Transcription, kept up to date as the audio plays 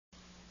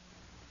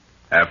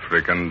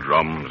African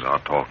drums are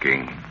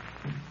talking.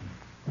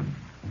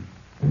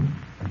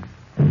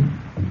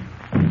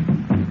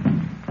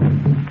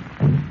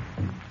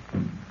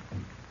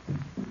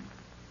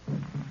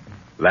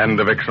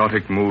 Land of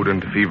exotic mood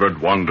and fevered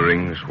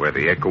wanderings, where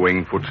the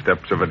echoing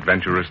footsteps of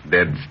adventurous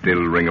dead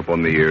still ring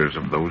upon the ears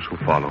of those who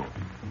follow.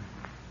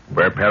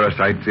 Where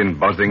parasites in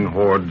buzzing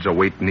hordes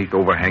await 'neath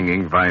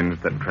overhanging vines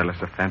that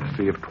trellis a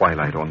fantasy of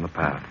twilight on the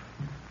path.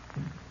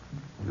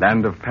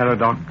 Land of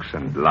paradox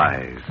and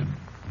lies.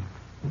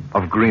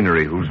 Of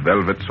greenery whose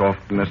velvet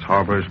softness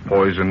harbors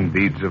poison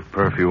beads of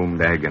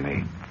perfumed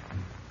agony.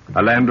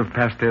 A land of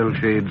pastel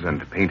shades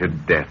and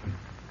painted death,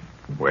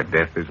 where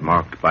death is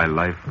marked by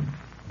life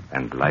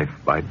and life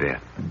by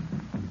death.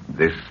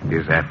 This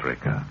is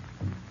Africa.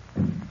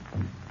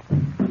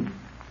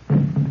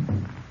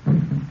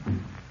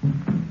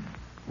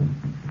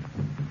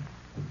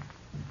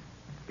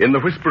 In the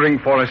whispering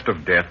forest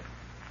of death,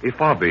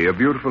 Ifabi, a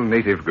beautiful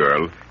native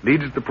girl,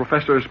 leads the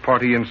professor's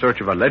party in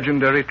search of a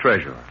legendary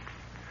treasure.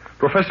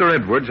 Professor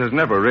Edwards has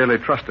never really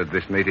trusted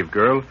this native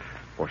girl,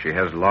 for she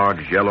has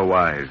large yellow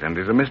eyes and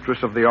is a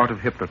mistress of the art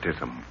of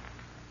hypnotism.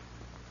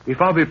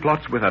 Ifabi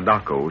plots with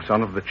Adako,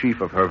 son of the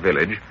chief of her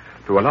village,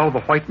 to allow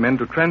the white men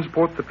to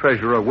transport the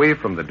treasure away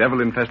from the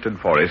devil-infested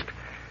forest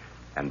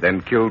and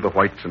then kill the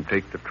whites and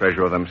take the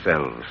treasure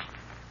themselves.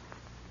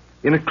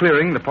 In a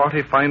clearing, the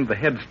party find the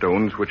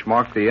headstones which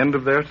mark the end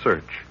of their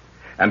search.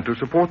 And to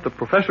support the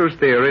professor's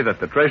theory that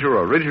the treasure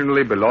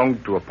originally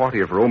belonged to a party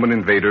of Roman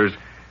invaders,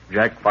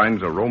 Jack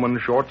finds a Roman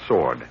short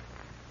sword.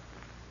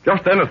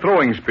 Just then, a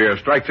throwing spear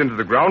strikes into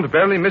the ground,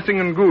 barely missing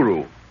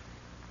Nguru.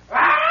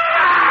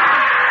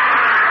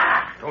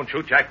 Don't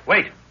shoot, Jack.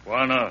 Wait.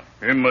 Bwana,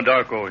 him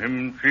Madako,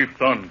 him chief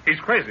son. He's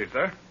crazy,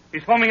 sir.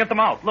 He's foaming at the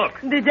mouth. Look.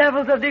 The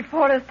devils of the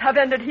forest have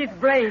entered his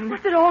brain.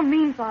 What's it all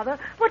mean, Father?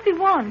 What's he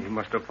want? He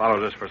must have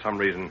followed us for some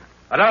reason.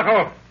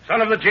 Adako,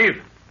 son of the chief,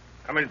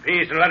 come in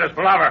peace and let us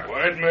palaver.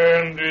 White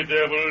man, the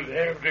devils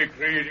have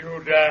decreed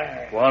you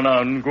die.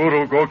 Bwana,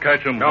 Nguru, go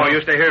catch him. No,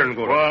 you stay here,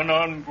 Nguru.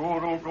 Bwana,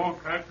 Nguru, go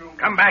catch him.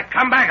 Come back,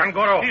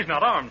 Nguru. He's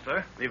not armed,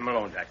 sir. Leave him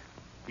alone, Jack.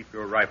 Keep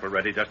your rifle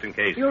ready just in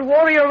case. Your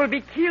warrior will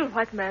be killed,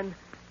 white man.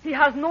 He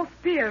has no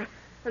spear,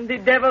 and the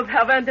devils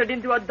have entered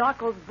into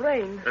Adako's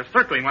brain. They're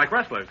circling like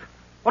wrestlers.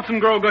 What's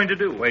Ngoro going to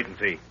do? Wait and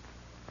see.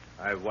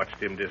 I've watched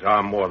him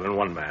disarm more than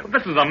one man. But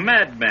this is a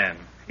madman.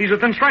 He's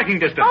within striking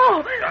distance.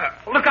 Oh!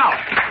 Look out!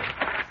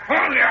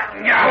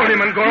 Hold him,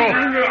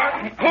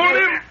 Nguru. Hold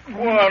him.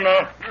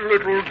 Bwana,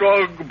 little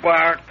dog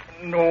bark.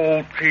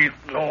 No teeth,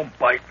 no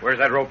bite. Where's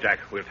that rope, Jack?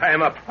 We'll tie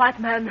him up. White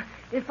man,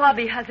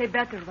 Ifabi has a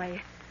better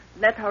way.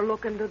 Let her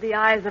look into the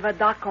eyes of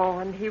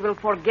Adako, and he will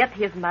forget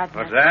his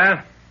madness. What's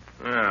that?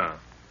 Oh.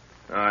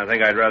 I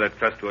think I'd rather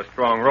trust to a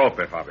strong rope,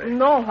 Ifabi.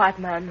 No, white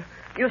man.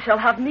 You shall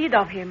have need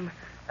of him.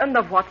 And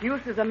of what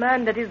use is a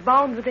man that is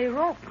bound with a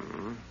rope?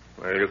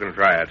 Well, you can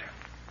try it.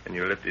 Can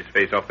you lift his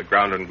face off the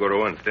ground,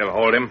 Nguru, and still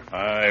hold him?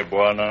 Aye,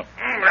 Bwana.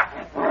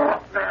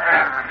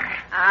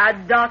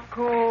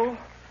 Adako,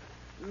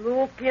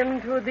 look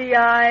into the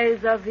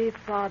eyes of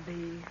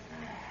Ifabi.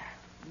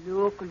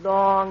 Look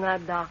long,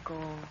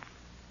 Adako,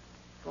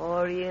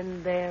 for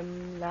in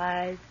them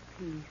lies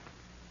peace.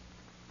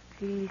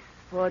 Peace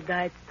for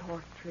thy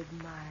tortured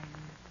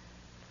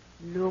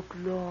mind. Look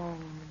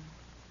long.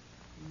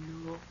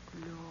 Look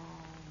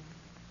long.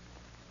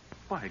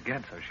 Why,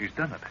 gad, sir, she's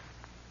done it.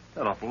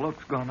 That awful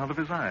look's gone out of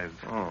his eyes.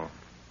 Oh,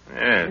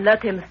 yes.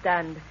 Let him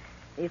stand.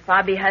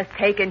 Ifabi has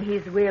taken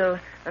his will,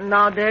 and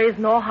now there is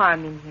no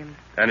harm in him.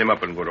 Stand him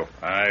up, Nguru.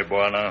 Aye,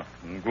 Bwana.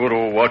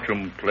 Nguru watch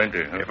him plenty.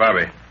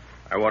 Ifabi,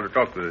 I want to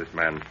talk to this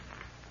man.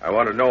 I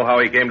want to know how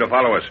he came to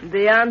follow us.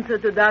 The answer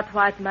to that,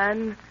 white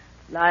man,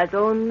 lies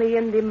only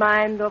in the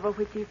mind over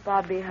which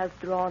Ifabi has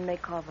drawn a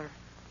cover.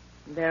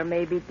 There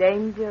may be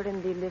danger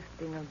in the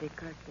lifting of the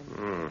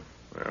curtain.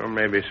 Well,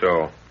 maybe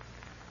so.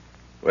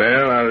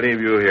 Well, I'll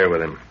leave you here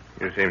with him.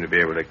 You seem to be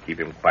able to keep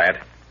him quiet.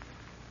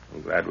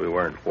 I'm glad we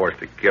weren't forced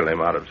to kill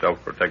him out of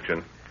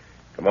self-protection.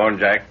 Come on,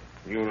 Jack.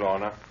 You,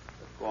 Lorna.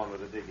 Let's go on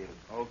with the digging.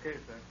 Okay,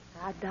 sir.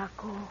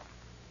 Adako,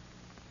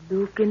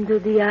 look into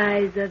the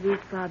eyes of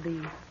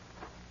Ifabi.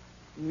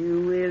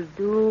 You will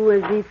do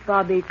as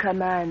Ifabi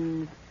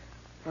commands,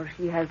 for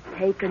she has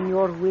taken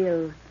your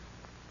will,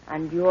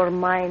 and your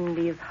mind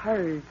is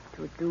hers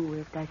to do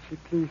it as she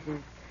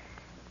pleases.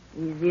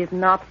 Is it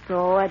not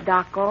so,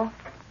 Adako?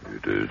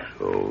 It is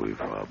so,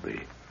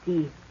 Ifabi.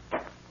 See,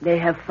 they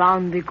have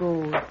found the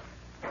gold.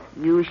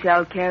 You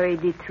shall carry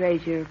the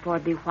treasure for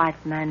the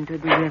white man to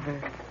the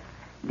river.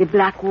 The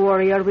black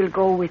warrior will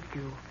go with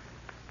you.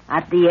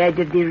 At the edge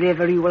of the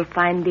river you will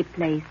find the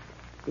place.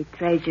 The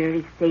treasure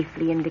is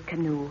safely in the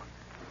canoe.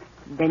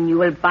 Then you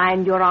will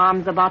bind your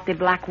arms about the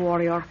black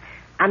warrior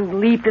and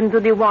leap into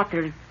the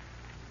waters.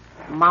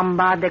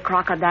 Mamba the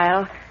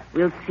crocodile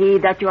will see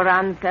that your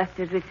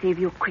ancestors receive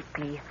you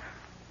quickly.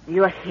 Do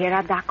you hear,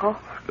 Adako?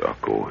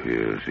 Adako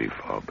hears,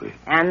 Ifabi.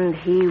 And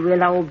he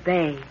will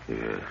obey.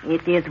 Yes.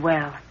 It is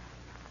well.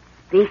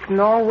 Speak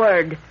no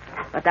word,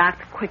 but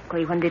act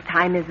quickly when the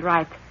time is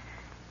right.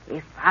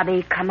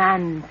 Ifabi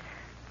commands.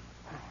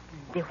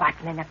 The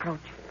white men approach.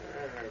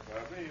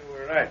 Bobby, you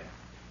were right.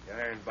 The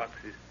iron box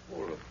is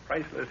full of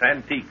priceless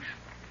antiques.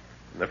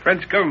 The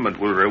French government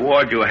will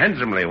reward you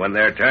handsomely when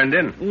they're turned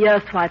in.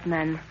 Yes, white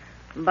man.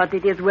 But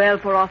it is well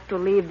for us to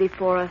leave the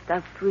forest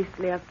as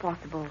swiftly as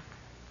possible,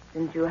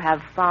 since you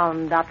have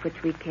found that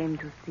which we came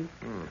to seek.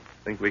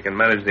 Think we can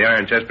manage the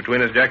iron chest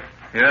between us, Jack?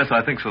 Yes,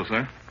 I think so,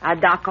 sir.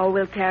 Adako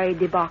will carry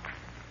the box.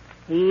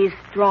 He is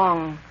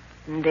strong,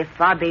 and the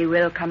Fabi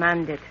will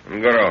command it.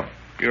 Ngoro,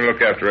 you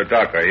look after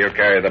Adaka. He'll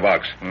carry the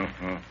box.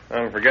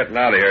 I'm getting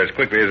out of here as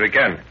quickly as we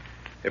can.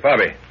 Hey,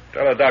 Bobby,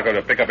 tell Adako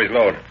to pick up his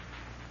load.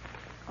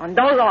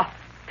 Ondolo,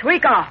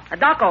 Twika,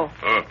 Adako.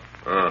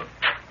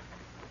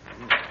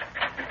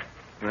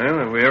 Well,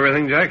 have we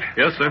everything, Jack?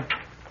 Yes, sir.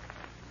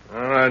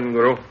 All right,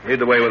 Nguru. Lead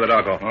the way with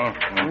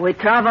Adako. We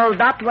travel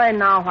that way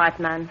now, white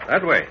man.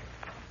 That way?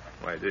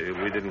 Why,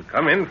 we didn't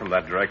come in from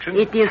that direction.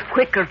 It is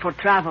quicker for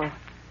travel.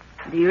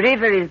 The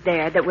river is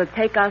there that will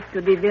take us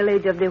to the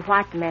village of the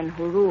white men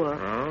who rule.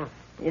 Oh?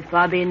 The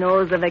Fabi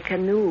knows of a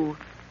canoe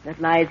that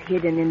lies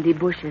hidden in the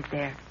bushes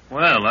there.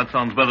 Well, that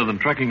sounds better than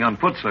trekking on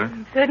foot, sir.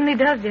 It certainly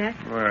does, Jack.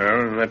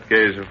 Well, in that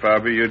case,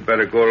 Fabi, you'd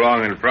better go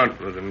along in front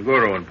with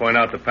Nguru and point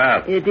out the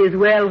path. It is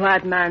well,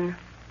 white man.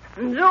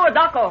 Nzu,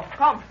 Adako,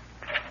 come.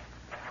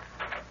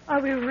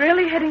 Are we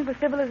really heading for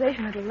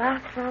civilization at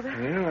last, Father?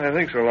 Yeah, I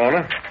think so,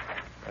 Lorna.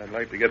 I'd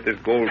like to get this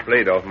gold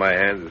plate off my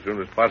hands as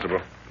soon as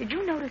possible. Did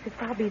you notice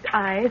Fabi's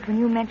eyes when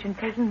you mentioned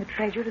taking the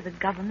treasure to the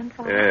government,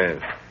 Father?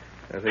 Yes.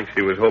 I think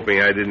she was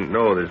hoping I didn't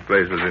know this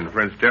place was in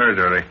French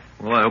territory.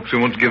 Well, I hope she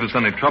won't give us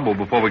any trouble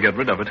before we get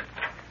rid of it.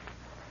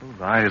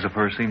 Those eyes of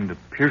hers seem to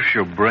pierce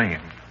your brain.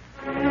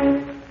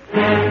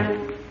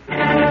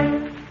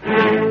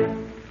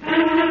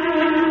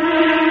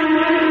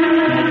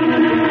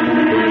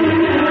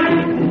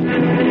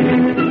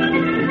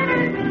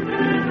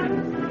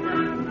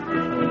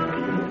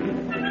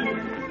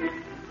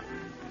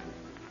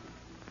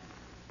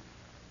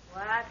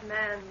 White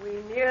man, we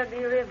near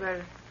the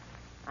river.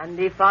 And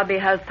the Fabi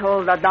has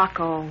told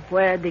Adako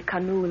where the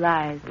canoe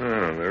lies. Oh,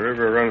 the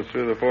river runs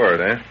through the fort,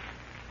 eh?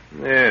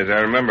 Yes,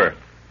 I remember.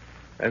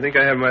 I think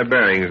I have my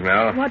bearings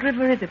now. What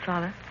river is it,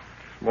 Father?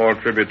 Small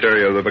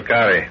tributary of the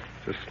Bakari.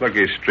 It's a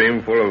sluggish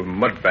stream full of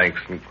mud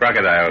banks and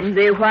crocodiles.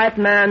 The white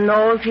man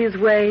knows his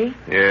way.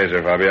 Yes,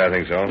 sir, Fabi, I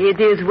think so. It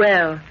is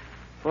well,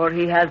 for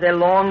he has a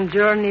long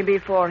journey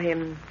before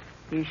him.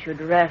 He should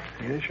rest.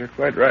 Yes, you're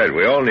quite right.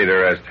 We all need a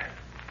rest.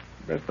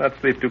 Best not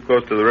sleep too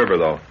close to the river,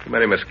 though. Too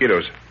many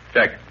mosquitoes.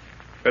 Jack,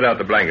 spread out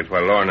the blankets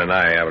while Lauren and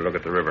I have a look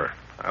at the river.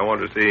 I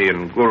want to see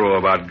Nguru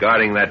about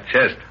guarding that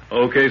chest.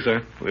 Okay,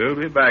 sir. We'll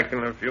be back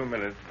in a few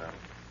minutes now.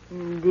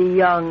 The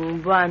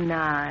young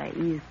Buana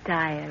is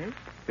tired.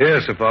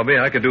 Yes, Sir Bobby,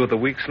 I could do with a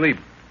week's sleep.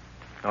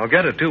 I'll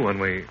get it, too, when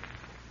we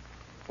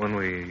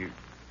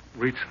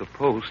reach the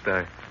post.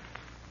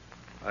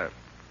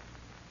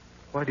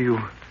 Why do you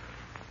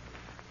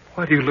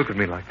look at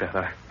me like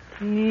that?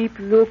 Keep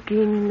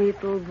looking,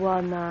 little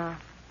Buana.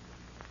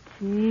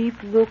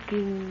 Keep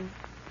looking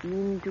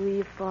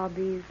into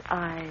Fabi's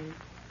eyes.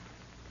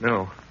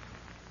 No,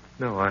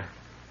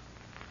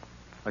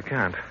 I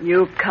can't.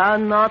 You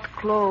cannot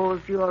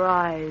close your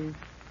eyes.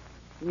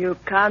 You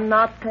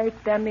cannot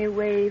take them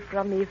away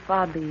from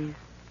Fabi's.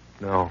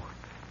 No.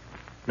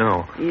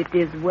 It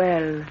is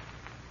well.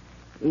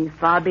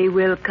 Fabi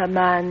will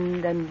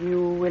command and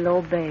you will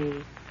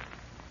obey.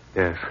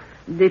 Yes.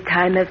 The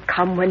time has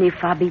come when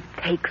Fabi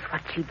takes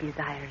what she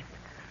desires.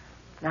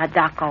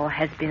 Nadako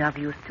has been of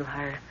use to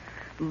her.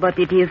 But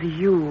it is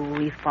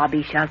you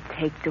Fabi shall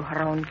take to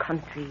her own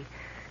country.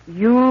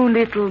 You,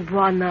 little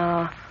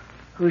Buana,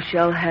 who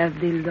shall have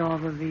the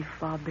love of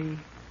Fabi.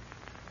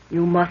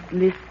 You must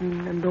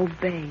listen and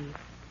obey.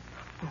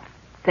 Oh,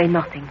 say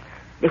nothing.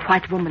 The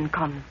white woman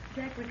comes.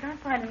 Jack, we can't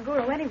find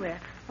Nguru anywhere.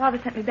 Father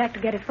sent me back to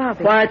get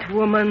Fabi. White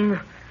woman,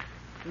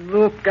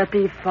 look at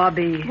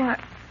Fabi. What?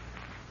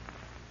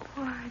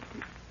 Why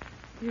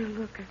do you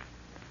look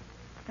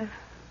at...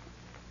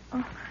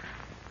 Oh,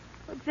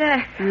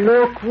 Jack.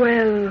 Look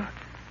well,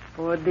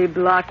 for the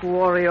black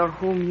warrior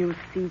whom you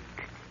seek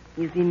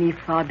is in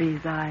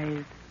Fabi's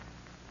eyes.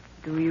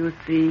 Do you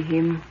see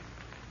him?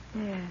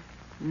 Yes.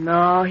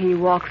 Now he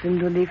walks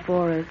into the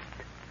forest.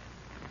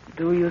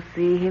 Do you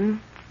see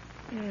him?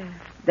 Yes.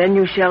 Then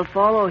you shall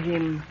follow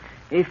him.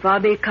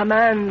 Fabi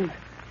commands.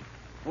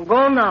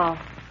 Go now.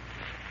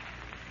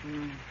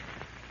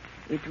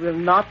 It will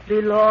not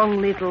be long,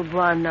 little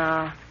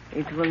Buana.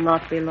 It will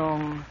not be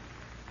long.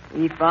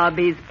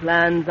 Fabi's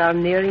plans are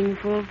nearing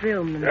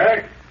fulfillment.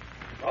 Jack!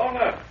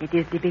 Lorna! It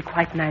is the big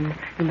white man.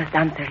 You must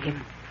answer him.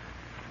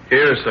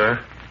 Here, sir.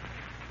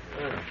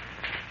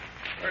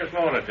 Where's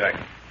Lorna, Jack?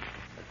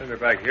 I sent her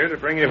back here to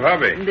bring you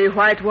Fabi. The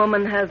white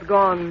woman has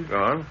gone.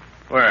 Gone?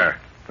 Where?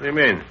 What do you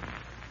mean?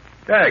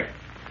 Jack!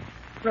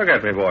 Look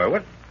at me, boy.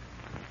 What?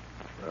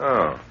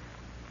 Oh,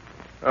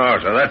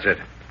 so that's it.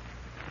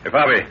 Hey,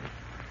 Fabi,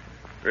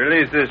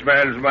 release this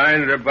man's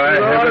mind, or by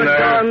heaven, Your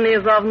gun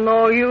is of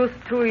no use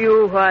to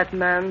you, white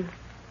man.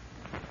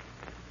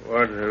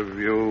 What have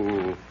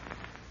you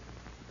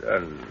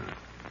done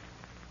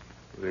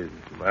with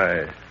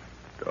my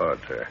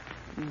daughter.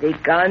 The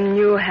gun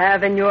you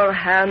have in your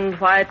hand,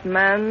 white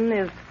man,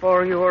 is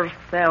for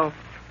yourself.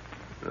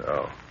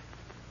 No.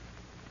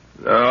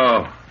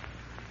 No.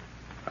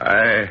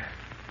 I'll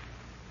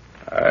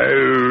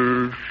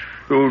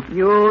shoot.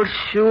 You'll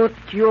shoot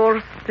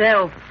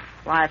yourself,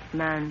 white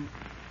man.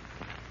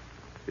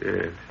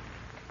 Yes.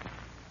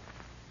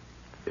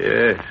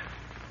 Yes.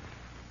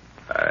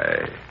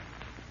 I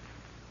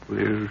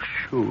will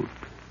shoot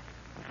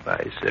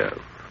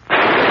myself.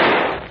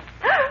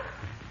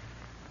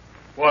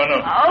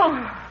 Bwana.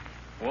 Oh.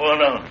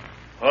 Bwana.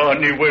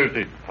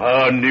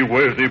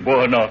 Niwezi,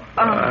 Bwana.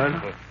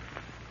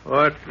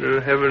 What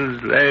in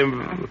heaven's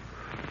name?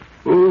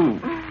 Who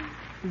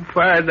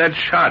fired that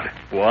shot?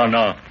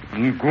 Bwana.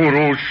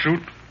 Nguru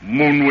shoot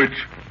Moonwitch.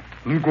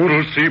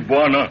 Nguru see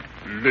Bwana.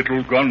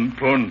 Little gun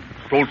turn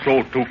so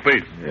to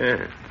face.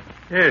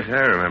 Yes,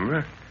 I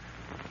remember.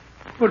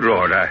 Good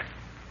Lord,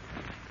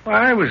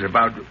 I was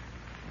about to...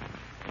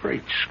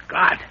 Great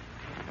Scott.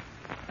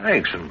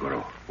 Thanks,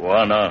 Nguru.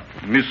 Bwana,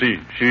 Missy,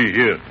 she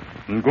here.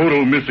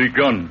 Nguru, Missy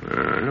gun.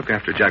 Look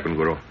after Jack,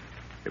 Nguru.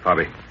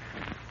 Ifabi.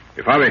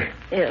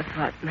 Yes,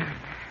 white man.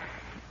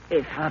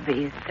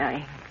 Ifabi is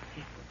dying.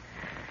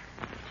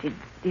 She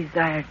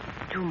desired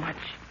too much.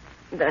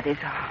 That is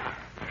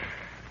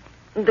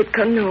all. The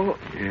canoe...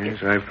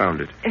 Yes, I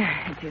found it.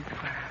 It is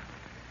well.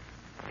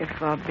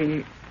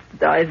 Ifabi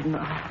dies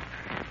now.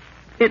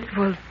 It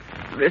was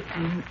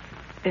written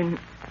in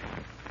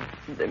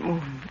the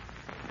moon.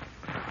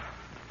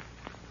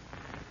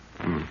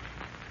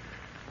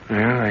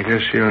 Well, I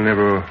guess she'll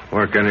never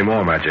work any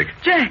more magic.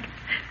 Jack,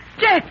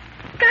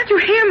 can't you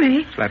hear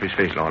me? Slap his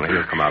face, Lorna.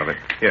 He'll come out of it.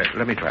 Here,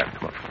 let me try it.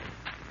 Come on.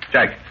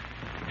 Jack,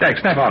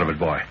 snap out of it,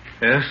 boy.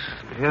 Yes,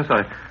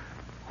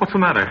 What's the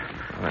matter?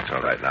 Oh, that's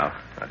all right now.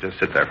 Now, just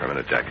sit there for a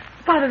minute, Jack.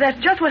 Father, that's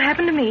just what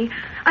happened to me.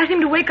 I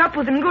seemed to wake up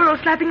with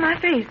Nguru slapping my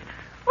face.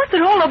 What's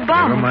it all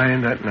about? Never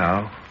mind that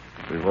now.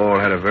 We've all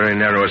had a very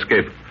narrow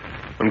escape.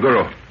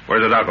 Nguru,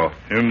 where's the Daco?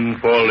 Him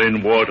fall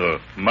in water.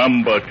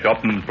 Mamba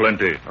chop him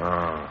plenty.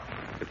 Oh,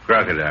 the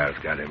crocodiles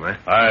got him, eh?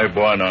 Aye,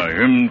 Bwana.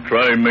 Him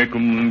try make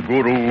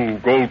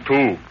Nguru go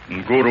too.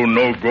 Nguru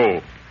no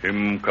go.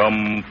 Him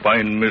come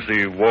find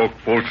Missy, walk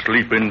for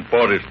sleep in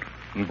forest.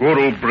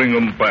 Nguru bring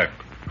him back.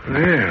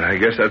 Well, I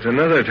guess that's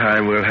another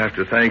time we'll have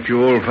to thank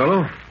you, old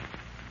fellow.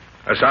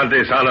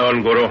 Asante sana,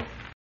 Nguru.